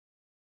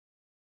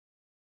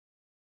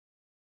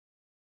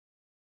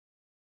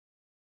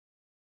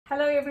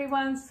Hello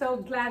everyone, so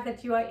glad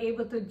that you are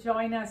able to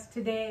join us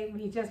today.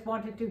 We just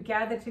wanted to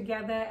gather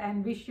together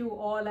and wish you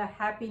all a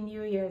happy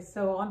new year.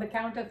 So on the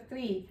count of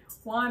three,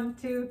 1,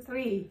 2,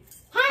 3.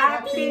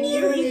 Happy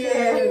New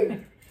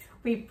Year!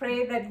 We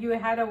pray that you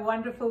had a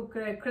wonderful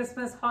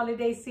Christmas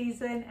holiday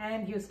season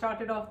and you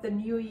started off the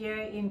new year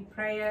in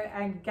prayer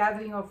and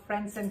gathering of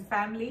friends and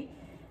family.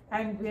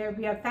 And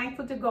we are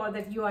thankful to God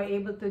that you are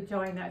able to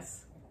join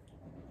us.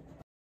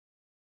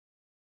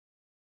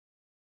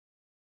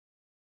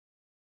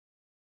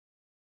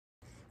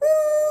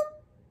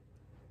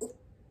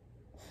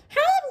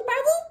 Hi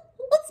everybody,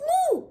 it's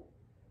me,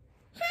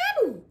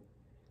 Hattie.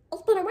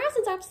 It's been a while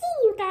since I've seen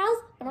you guys.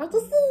 I want to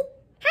see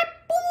Happy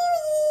New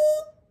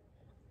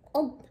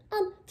Year.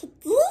 And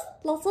today's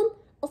lesson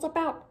is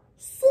about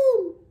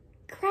sin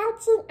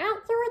crouching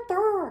at your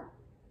door.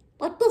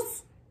 Like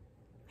this.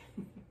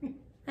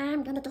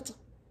 I'm gonna get you.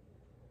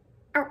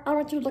 Oh, I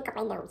want you to look at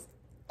my nose.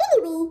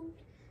 Anyway,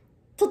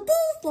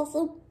 today's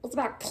lesson is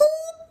about Cain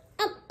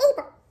and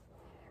Abel.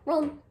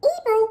 When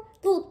Abel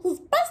gave his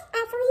best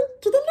offering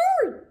to the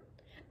Lord.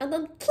 And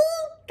then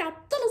Cain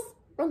got jealous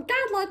when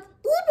God liked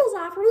Abel's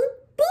offering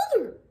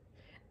better.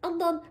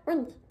 And then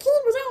when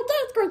Cain was all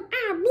jealous going,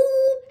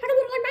 mean, how come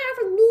you don't like my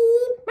offering,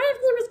 mean? My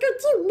offering was good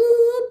too,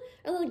 mean.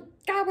 And then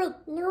God went,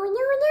 no,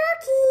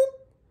 Cain.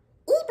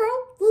 Abel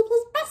gave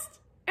his best,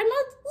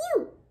 unlike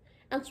you.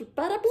 And you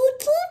better be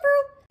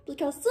careful,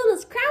 because sin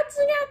is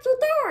crouching at your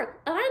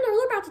door. And I know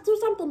you're about to do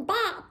something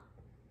bad.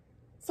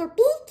 So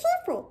be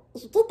careful.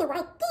 If you did the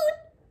right thing,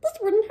 this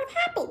wouldn't have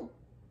happened.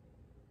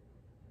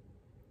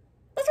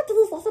 That's what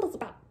today's lesson is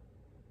about.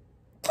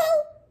 Okay,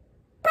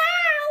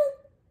 bye!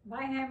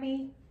 Bye,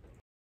 Hammy.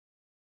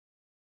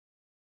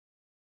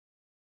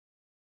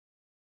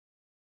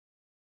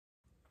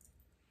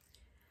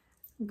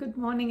 Good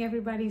morning,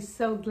 everybody.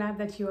 So glad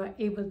that you are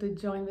able to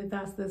join with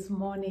us this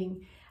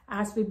morning.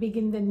 As we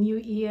begin the new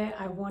year,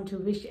 I want to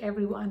wish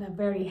everyone a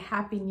very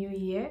happy new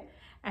year.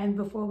 And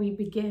before we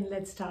begin,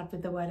 let's start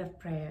with the word of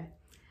prayer.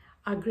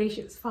 Our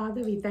gracious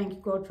Father, we thank you,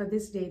 God, for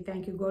this day.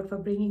 Thank you, God, for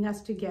bringing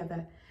us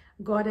together.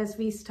 God, as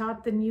we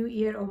start the new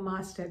year, oh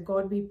Master,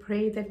 God, we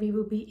pray that we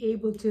will be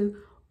able to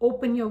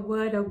open your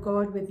word, oh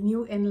God, with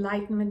new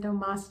enlightenment, oh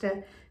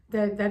Master,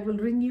 that will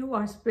renew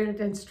our spirit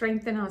and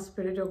strengthen our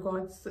spirit, oh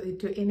God,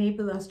 to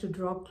enable us to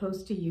draw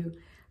close to you.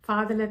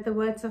 Father, let the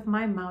words of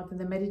my mouth and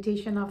the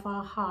meditation of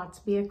our hearts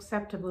be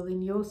acceptable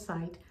in your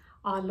sight,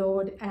 our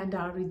Lord and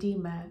our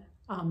Redeemer.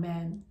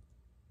 Amen.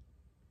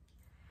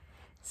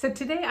 So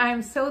today I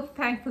am so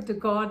thankful to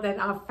God that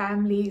our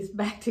family is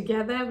back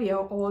together. We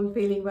are all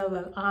feeling well.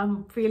 Well,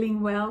 I'm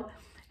feeling well,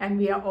 and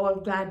we are all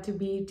glad to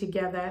be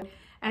together.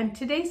 And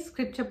today's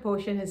scripture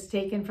portion is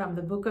taken from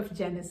the book of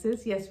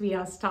Genesis. Yes, we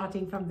are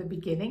starting from the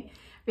beginning.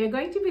 We are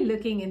going to be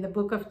looking in the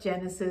book of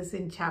Genesis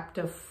in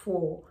chapter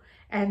 4.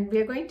 And we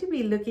are going to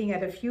be looking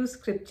at a few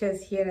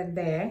scriptures here and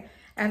there.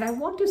 And I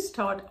want to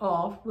start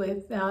off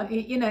with,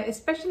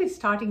 especially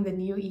starting the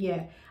new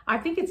year. I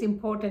think it's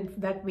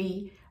important that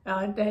we,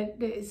 as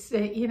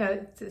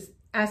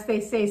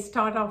they say,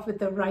 start off with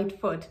the right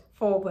foot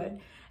forward.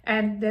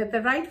 And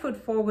the right foot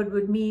forward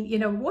would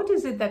mean, what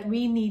is it that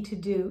we need to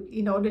do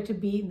in order to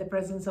be in the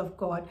presence of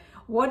God?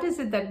 What is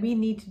it that we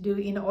need to do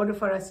in order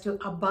for us to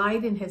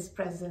abide in his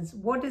presence?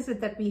 What is it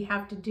that we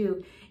have to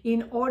do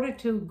in order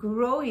to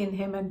grow in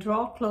him and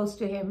draw close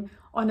to him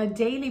on a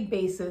daily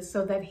basis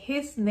so that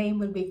his name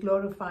will be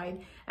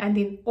glorified? And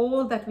in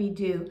all that we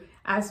do,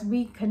 as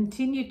we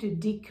continue to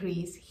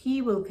decrease,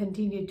 he will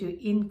continue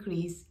to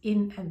increase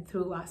in and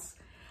through us.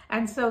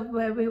 And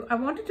so I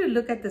wanted to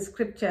look at the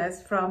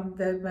scriptures from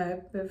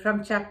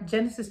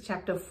Genesis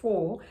chapter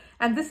 4.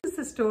 And this is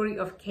the story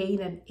of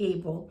Cain and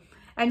Abel.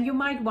 And you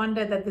might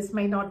wonder that this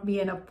may not be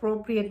an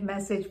appropriate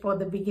message for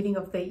the beginning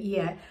of the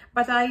year.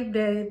 But I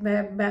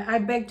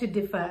beg to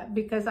differ,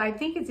 because I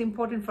think it's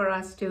important for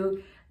us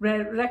to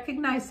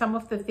recognize some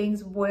of the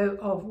things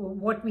of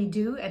what we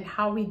do and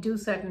how we do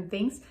certain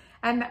things,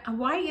 and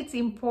why it's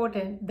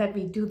important that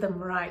we do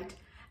them right.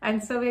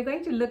 And so we're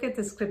going to look at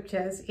the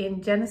scriptures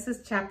in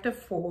Genesis chapter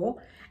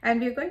 4, and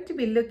we're going to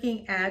be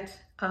looking at,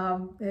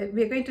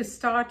 we're going to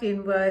start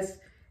in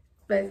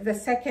the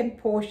second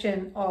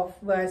portion of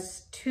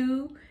verse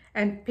 2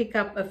 and pick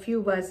up a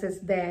few verses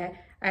there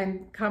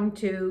and come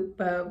to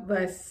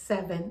verse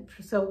 7.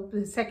 So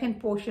the second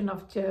portion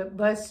of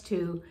verse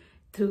 2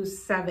 through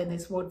 7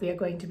 is what we are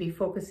going to be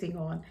focusing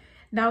on.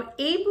 Now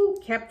Abel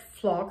kept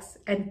flocks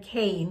and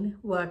Cain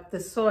worked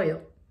the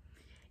soil.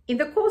 In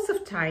the course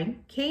of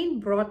time, Cain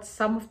brought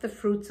some of the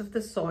fruits of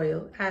the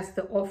soil as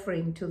the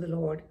offering to the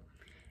Lord.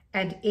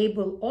 And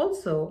Abel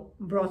also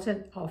brought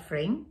an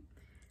offering,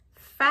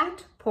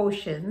 fat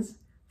portions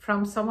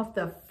from some of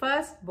the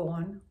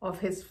firstborn of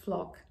his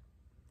flock.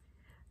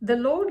 The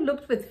Lord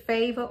looked with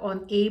favor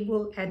on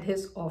Abel and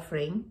his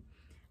offering,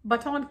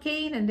 but on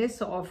Cain and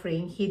his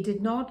offering he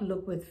did not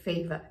look with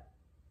favor.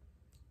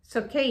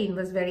 So Cain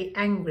was very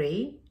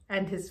angry,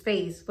 and his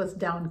face was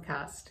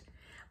downcast.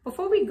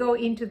 Before we go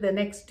into the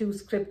next two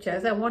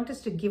scriptures, I want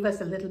us to give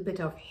us a little bit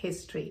of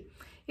history.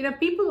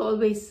 People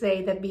always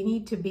say that we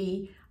need to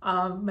be we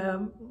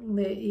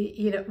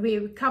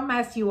come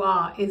as you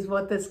are is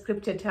what the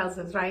scripture tells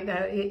us, right?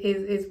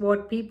 Is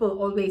what people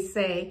always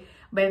say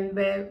when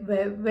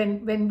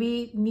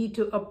we need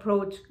to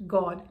approach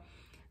God.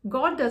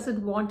 God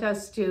doesn't want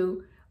us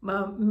to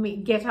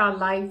get our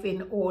life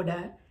in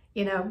order.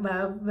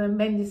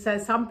 When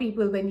some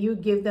people, when you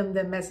give them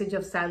the message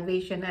of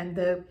salvation and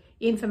the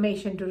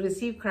information to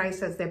receive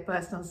Christ as their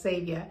personal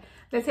savior,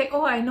 they say,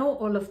 oh, I know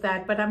all of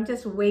that, but I'm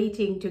just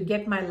waiting to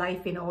get my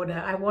life in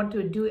order. I want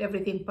to do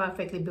everything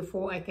perfectly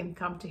before I can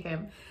come to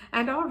him.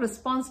 And our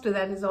response to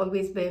that has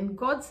always been,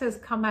 God says,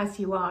 come as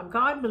you are.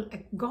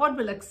 God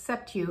will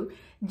accept you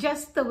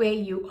just the way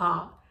you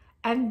are.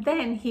 And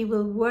then he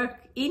will work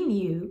in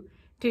you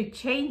to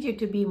change you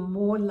to be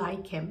more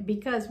like him,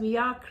 because we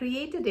are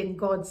created in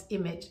God's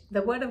image.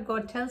 The word of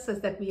God tells us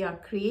that we are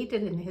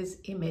created in his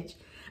image.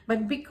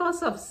 But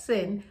because of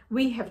sin,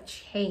 we have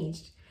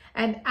changed.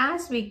 And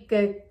as we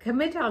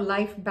commit our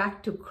life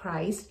back to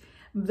Christ,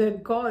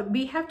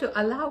 we have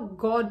to allow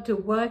God to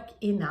work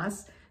in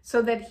us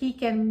so that he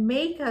can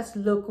make us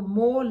look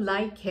more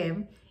like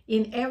him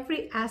in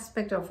every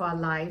aspect of our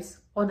lives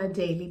on a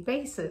daily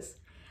basis.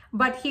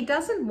 But he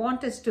doesn't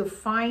want us to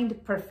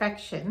find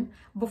perfection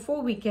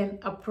before we can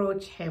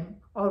approach him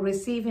or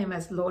receive him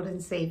as Lord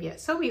and Savior.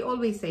 So we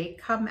always say,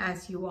 come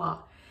as you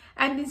are.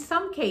 And in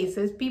some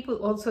cases, people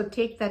also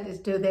take that as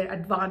to their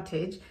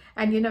advantage.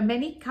 And,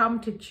 many come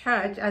to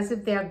church as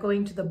if they are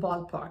going to the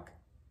ballpark.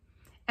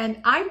 And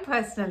I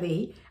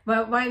personally,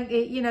 while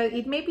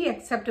it may be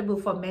acceptable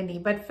for many,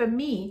 but for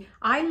me,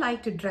 I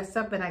like to dress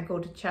up when I go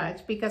to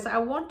church because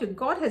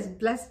God has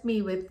blessed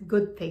me with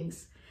good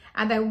things.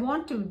 And I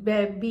want to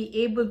be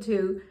able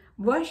to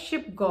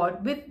worship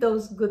God with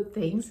those good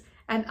things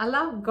and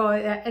allow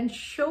God and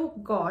show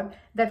God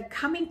that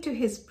coming to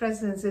his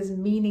presence is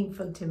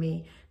meaningful to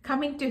me.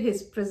 Coming to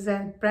his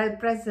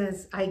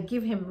presence, I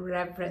give him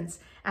reverence,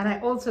 and I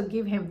also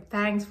give him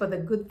thanks for the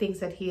good things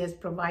that he has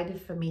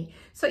provided for me.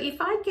 So if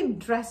I can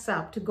dress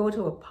up to go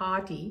to a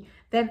party,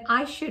 then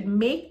I should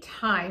make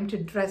time to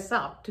dress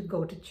up to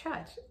go to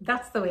church.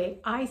 That's the way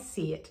I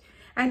see it.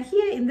 And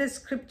here in this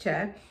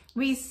scripture,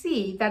 we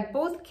see that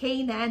both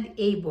Cain and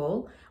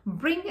Abel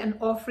bring an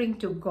offering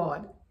to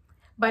God,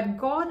 but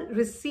God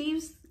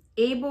receives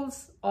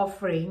Abel's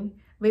offering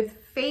with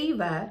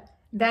favor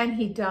than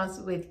he does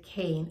with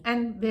Cain.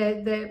 And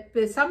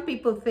some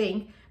people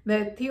think,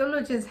 the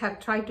theologians have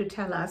tried to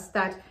tell us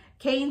that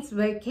Cain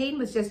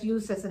was just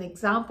used as an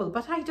example,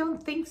 but I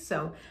don't think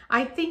so.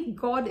 I think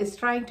God is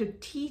trying to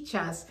teach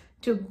us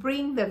to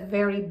bring the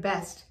very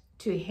best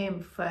to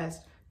him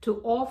first, to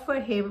offer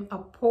him a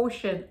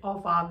portion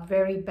of our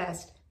very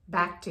best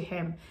back to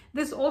him.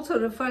 This also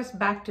refers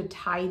back to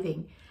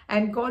tithing.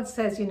 And God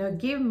says,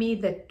 give me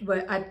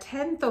a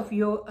tenth of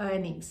your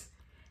earnings.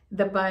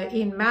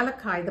 In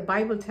Malachi, the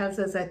Bible tells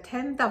us a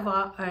tenth of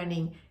our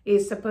earning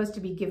is supposed to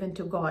be given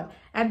to God.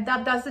 And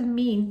that doesn't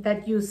mean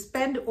that you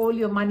spend all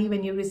your money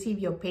when you receive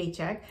your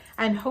paycheck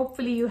and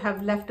hopefully you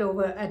have left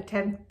over a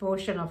tenth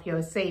portion of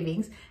your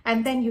savings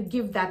and then you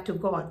give that to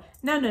God.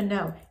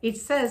 No. It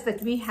says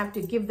that we have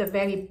to give the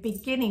very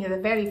beginning, the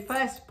very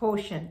first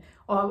portion,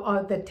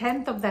 or the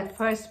tenth of that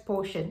first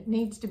portion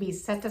needs to be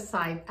set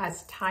aside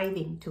as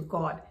tithing to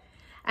God.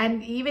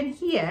 And even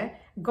here,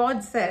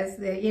 God says,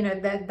 that's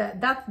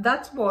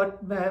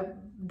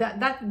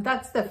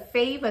the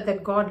favor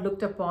that God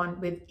looked upon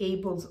with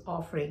Abel's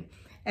offering.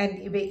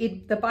 And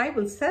the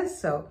Bible says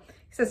so.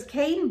 It says,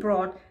 Cain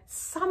brought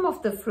some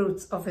of the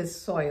fruits of his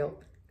soil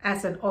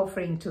as an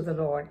offering to the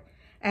Lord.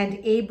 And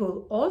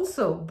Abel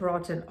also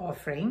brought an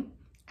offering,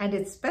 and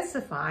it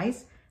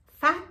specifies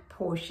fat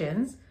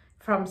portions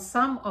from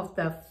some of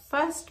the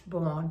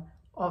firstborn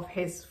of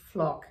his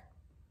flock.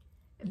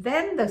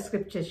 Then the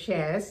scripture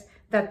shares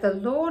that the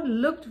Lord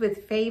looked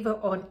with favor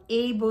on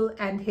Abel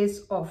and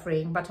his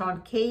offering, but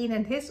on Cain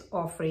and his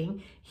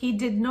offering, he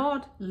did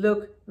not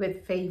look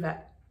with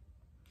favor.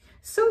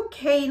 So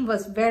Cain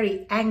was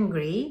very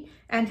angry,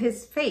 and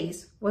his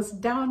face was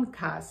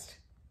downcast.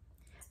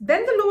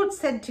 Then the Lord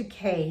said to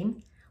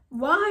Cain,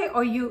 "Why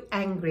are you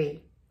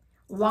angry?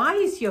 Why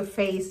is your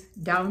face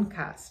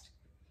downcast?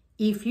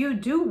 If you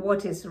do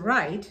what is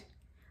right,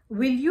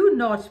 will you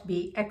not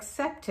be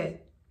accepted?"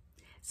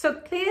 So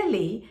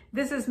clearly,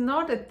 this is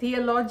not a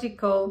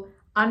theological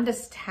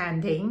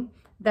understanding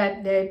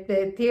that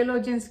the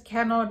theologians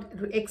cannot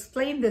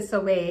explain this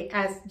away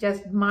as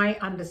just my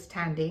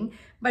understanding.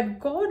 But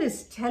God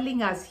is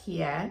telling us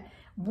here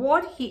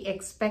what he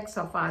expects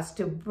of us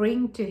to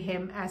bring to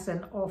him as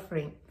an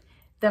offering.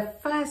 The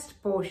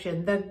first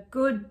portion, the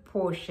good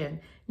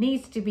portion,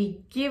 needs to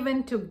be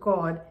given to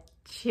God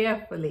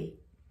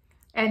cheerfully.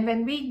 And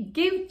when we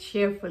give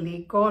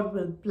cheerfully, God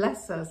will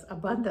bless us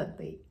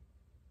abundantly.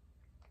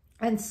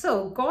 And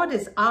so God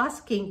is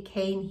asking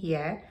Cain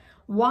here,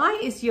 why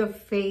is your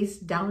face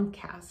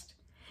downcast?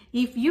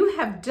 If you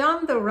have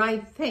done the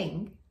right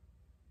thing,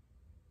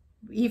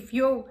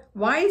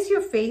 why is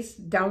your face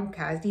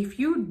downcast? If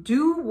you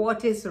do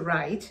what is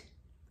right,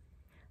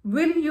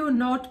 will you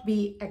not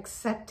be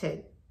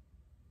accepted?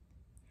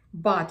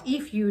 But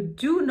if you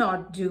do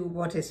not do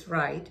what is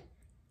right,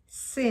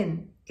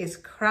 sin is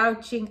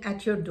crouching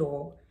at your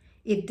door.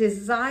 It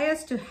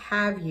desires to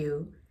have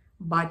you,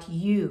 but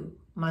you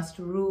must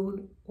rule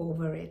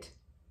over it.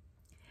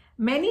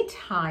 Many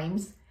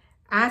times,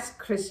 as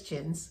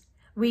Christians,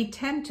 we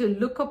tend to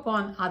look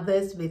upon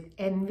others with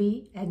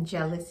envy and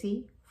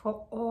jealousy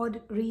for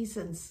odd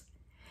reasons.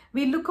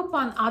 We look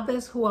upon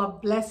others who are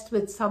blessed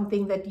with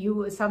something that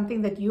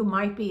you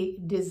might be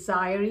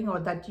desiring or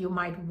that you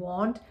might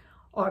want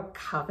or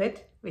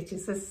covet, which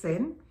is a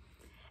sin.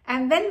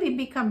 And then we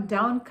become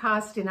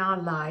downcast in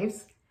our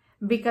lives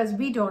because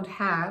we don't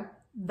have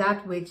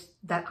that which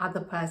that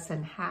other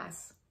person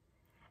has.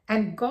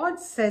 And God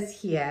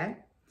says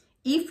here,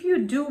 if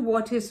you do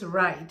what is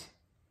right,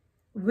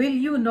 will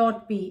you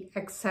not be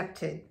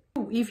accepted?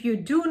 If you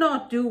do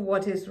not do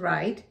what is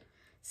right,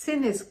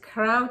 sin is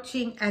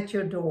crouching at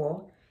your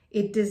door.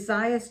 It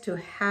desires to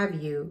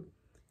have you,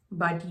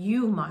 but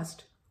you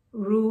must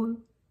rule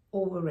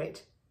over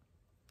it.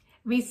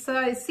 We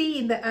see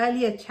in the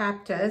earlier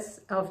chapters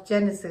of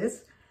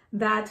Genesis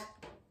that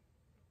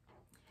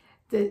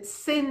the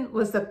sin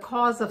was the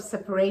cause of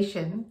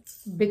separation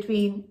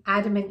between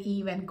Adam and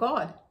Eve and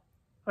God,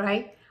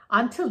 right?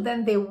 Until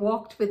then, they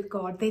walked with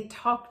God, they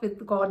talked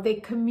with God, they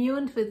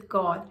communed with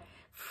God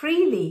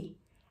freely.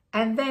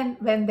 And then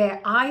when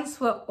their eyes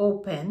were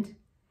opened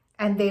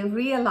and they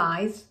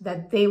realized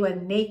that they were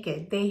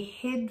naked, they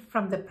hid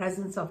from the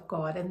presence of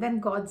God. And then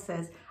God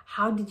says,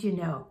 how did you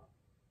know?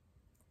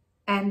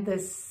 And the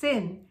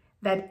sin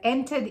that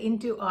entered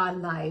into our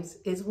lives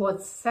is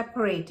what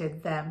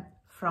separated them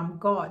from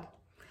God.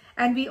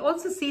 And we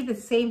also see the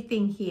same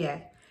thing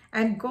here.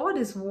 And God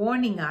is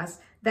warning us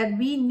that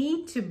we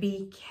need to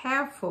be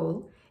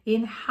careful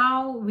in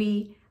how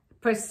we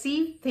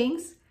perceive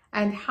things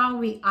and how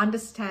we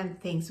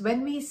understand things.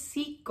 When we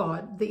seek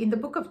God, in the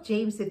book of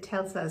James, it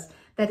tells us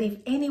that if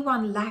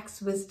anyone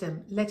lacks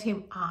wisdom, let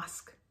him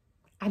ask,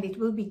 and it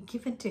will be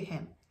given to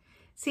him.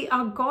 See,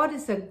 our God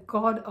is a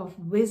God of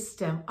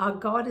wisdom. Our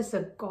God is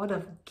a God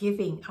of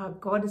giving. Our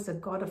God is a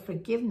God of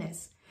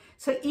forgiveness.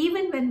 So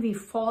even when we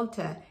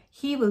falter,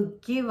 He will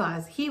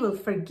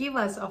forgive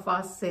us of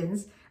our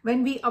sins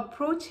when we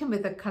approach Him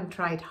with a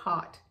contrite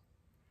heart.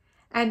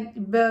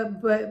 And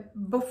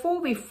before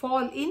we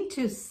fall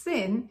into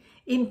sin,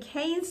 in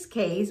Cain's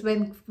case,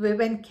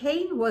 when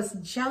Cain was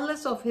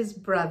jealous of his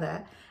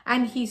brother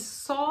and he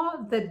saw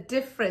the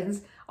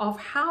difference of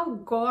how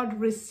God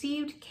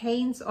received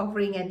Cain's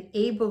offering and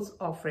Abel's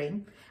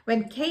offering,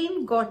 when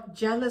Cain got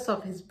jealous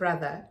of his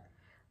brother,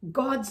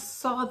 God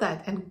saw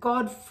that and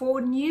God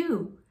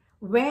foreknew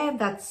where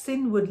that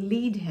sin would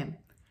lead him.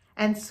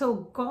 And so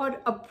God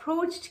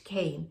approached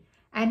Cain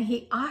and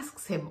He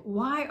asks him,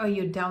 why are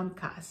you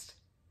downcast?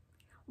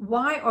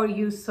 Why are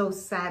you so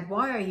sad?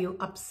 Why are you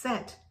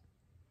upset?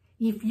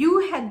 If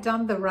you had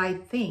done the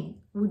right thing,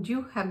 would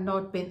you have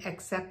not been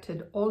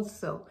accepted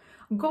also?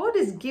 God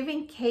is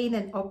giving Cain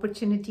an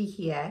opportunity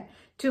here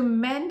to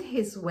mend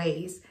his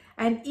ways.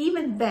 And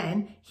even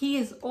then, He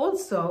is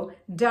also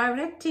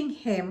directing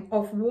him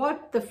of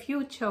what the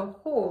future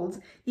holds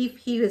if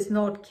he is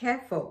not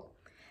careful.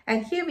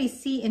 And here we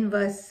see in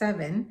verse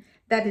 7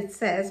 that it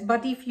says,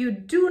 but if you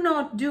do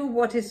not do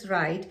what is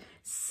right,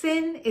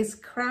 sin is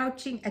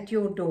crouching at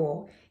your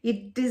door.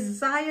 It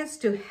desires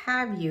to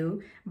have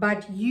you,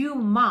 but you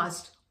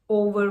must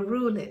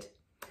overrule it.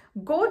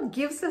 God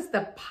gives us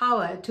the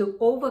power to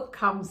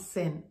overcome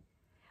sin.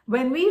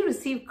 When we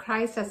receive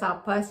Christ as our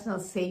personal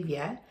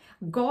Savior,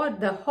 God,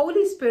 the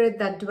Holy Spirit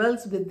that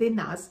dwells within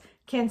us,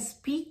 can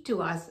speak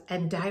to us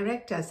and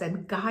direct us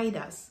and guide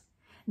us.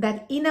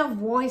 That inner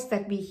voice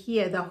that we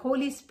hear, the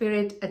Holy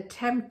Spirit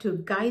attempt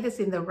to guide us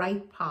in the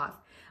right path.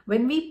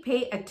 When we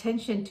pay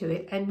attention to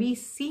it and we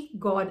seek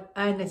God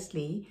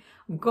earnestly,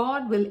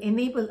 God will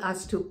enable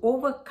us to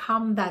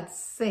overcome that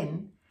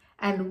sin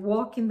and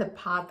walk in the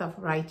path of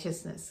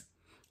righteousness.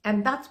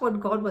 And that's what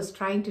God was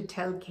trying to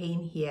tell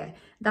Cain here.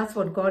 That's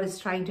what God is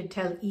trying to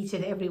tell each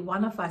and every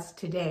one of us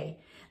today.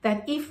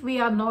 That if we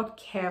are not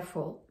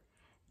careful,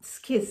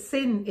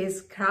 sin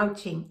is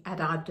crouching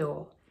at our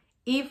door.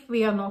 If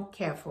we are not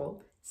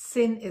careful,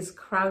 sin is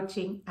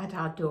crouching at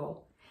our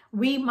door.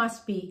 We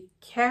must be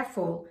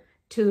careful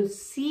to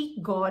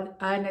seek God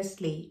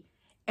earnestly.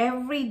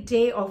 Every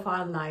day of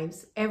our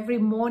lives, every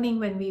morning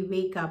when we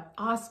wake up,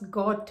 ask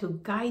God to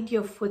guide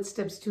your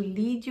footsteps, to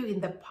lead you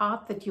in the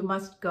path that you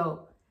must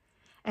go.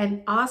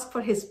 And ask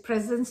for His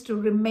presence to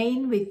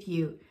remain with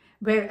you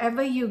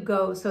wherever you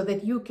go so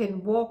that you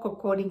can walk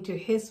according to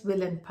His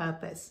will and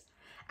purpose.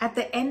 At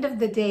the end of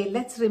the day,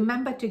 let's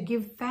remember to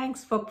give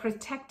thanks for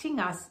protecting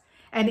us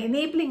and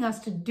enabling us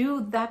to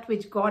do that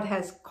which God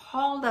has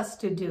called us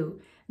to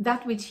do,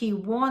 that which He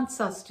wants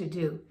us to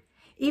do.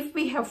 If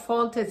we have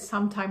faltered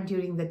sometime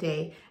during the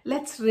day,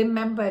 let's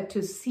remember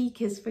to seek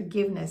His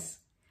forgiveness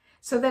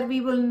so that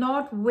we will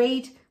not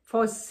wait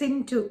for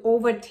sin to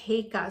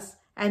overtake us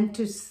and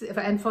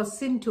for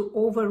sin to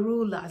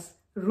overrule us,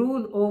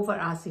 rule over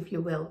us, if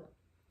you will,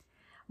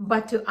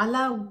 but to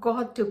allow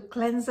God to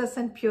cleanse us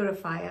and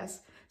purify us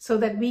so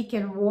that we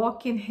can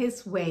walk in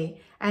His way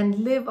and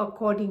live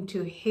according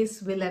to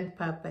His will and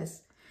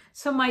purpose.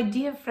 So my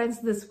dear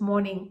friends, this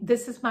morning,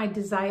 this is my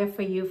desire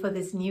for you for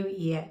this new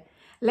year.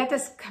 Let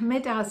us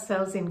commit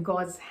ourselves in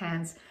God's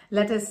hands.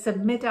 Let us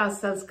submit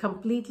ourselves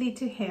completely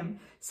to Him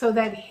so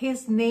that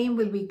His name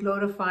will be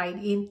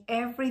glorified in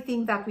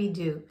everything that we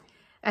do.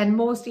 And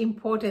most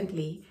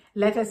importantly,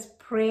 let us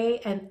pray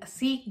and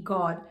seek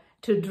God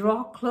to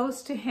draw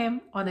close to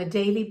Him on a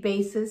daily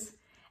basis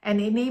and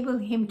enable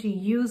Him to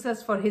use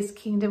us for His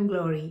kingdom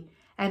glory.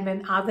 And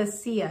when others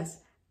see us,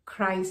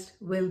 Christ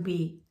will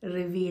be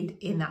revealed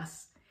in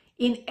us.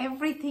 In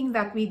everything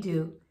that we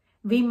do,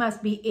 we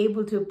must be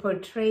able to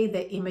portray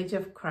the image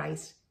of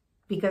Christ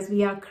because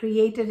we are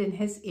created in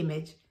His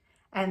image,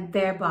 and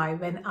thereby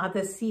when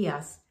others see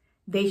us,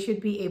 they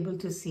should be able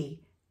to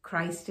see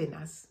Christ in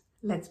us.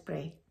 Let's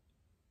pray.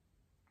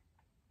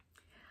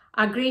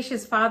 Our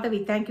gracious Father,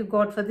 we thank you,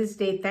 God, for this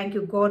day. Thank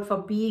you, God, for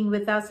being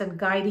with us and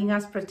guiding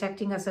us,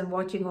 protecting us, and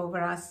watching over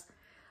us.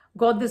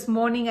 God, this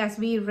morning as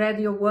we read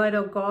your word,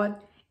 oh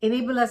God,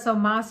 enable us, oh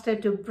Master,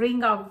 to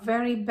bring our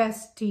very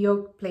best to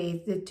your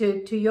place,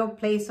 to your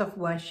place of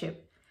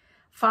worship.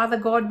 Father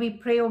God, we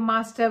pray, oh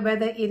Master,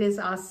 whether it is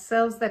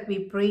ourselves that we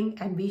bring,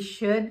 and we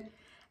should,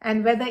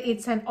 and whether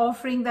it's an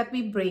offering that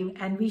we bring,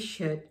 and we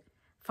should.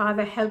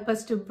 Father, help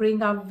us to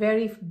bring our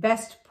very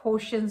best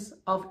portions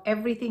of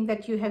everything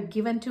that you have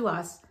given to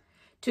us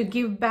to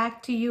give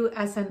back to you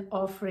as an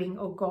offering,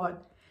 oh God,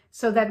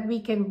 so that we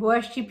can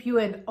worship you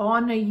and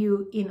honor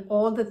you in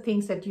all the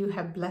things that you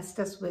have blessed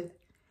us with.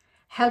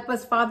 Help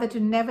us, Father, to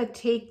never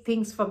take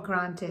things for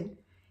granted.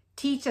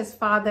 Teach us,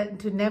 Father,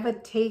 to never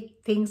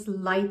take things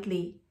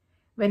lightly.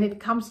 When it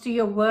comes to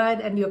your word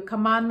and your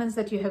commandments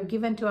that you have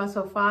given to us,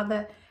 oh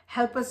Father,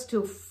 help us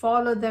to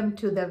follow them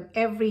to the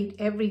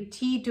every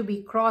T to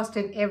be crossed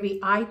and every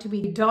I to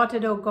be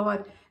dotted, oh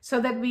God, so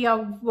that we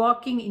are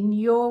walking in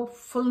your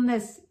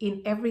fullness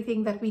in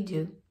everything that we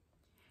do.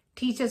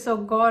 Teach us, oh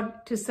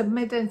God, to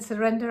submit and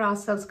surrender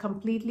ourselves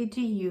completely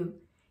to you.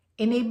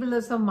 Enable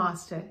us, oh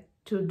Master,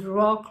 to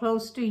draw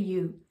close to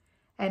you,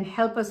 and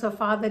help us, oh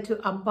Father,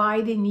 to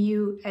abide in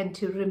you and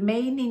to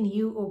remain in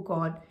you, oh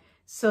God,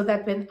 so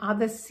that when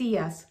others see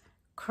us,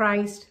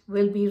 Christ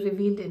will be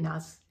revealed in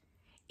us.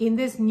 In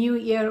this new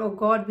year, oh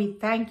God, we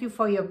thank you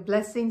for your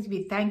blessings.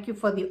 We thank you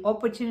for the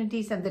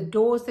opportunities and the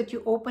doors that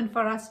you open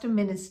for us to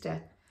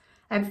minister.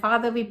 And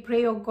Father, we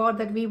pray, oh God,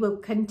 that we will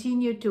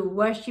continue to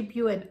worship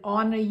you and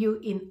honor you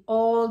in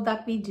all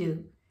that we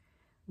do.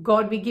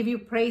 God, we give you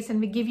praise and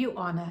we give you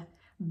honor.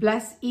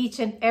 Bless each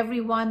and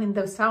every one in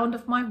the sound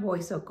of my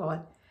voice, oh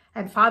God.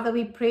 And Father,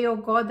 we pray, oh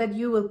God, that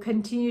you will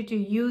continue to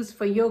use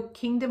for your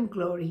kingdom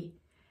glory.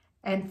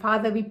 And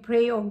Father, we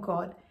pray, oh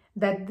God,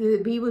 that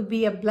we will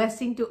be a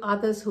blessing to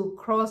others who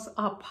cross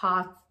our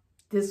path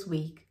this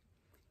week.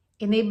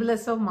 Enable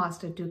us, oh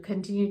Master, to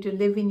continue to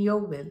live in your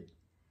will.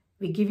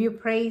 We give you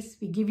praise,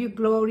 we give you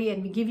glory,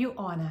 and we give you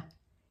honor.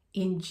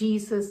 In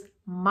Jesus'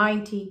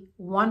 mighty,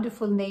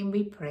 wonderful name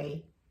we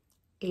pray.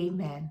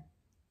 Amen.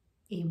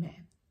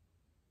 Amen.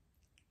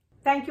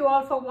 Thank you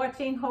all for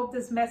watching. Hope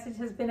this message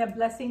has been a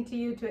blessing to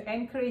you, to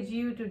encourage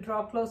you to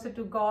draw closer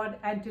to God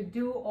and to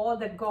do all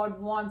that God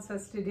wants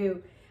us to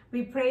do.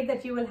 We pray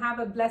that you will have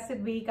a blessed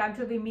week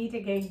until we meet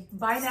again.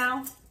 Bye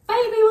now.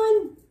 Bye,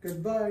 everyone.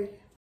 Goodbye.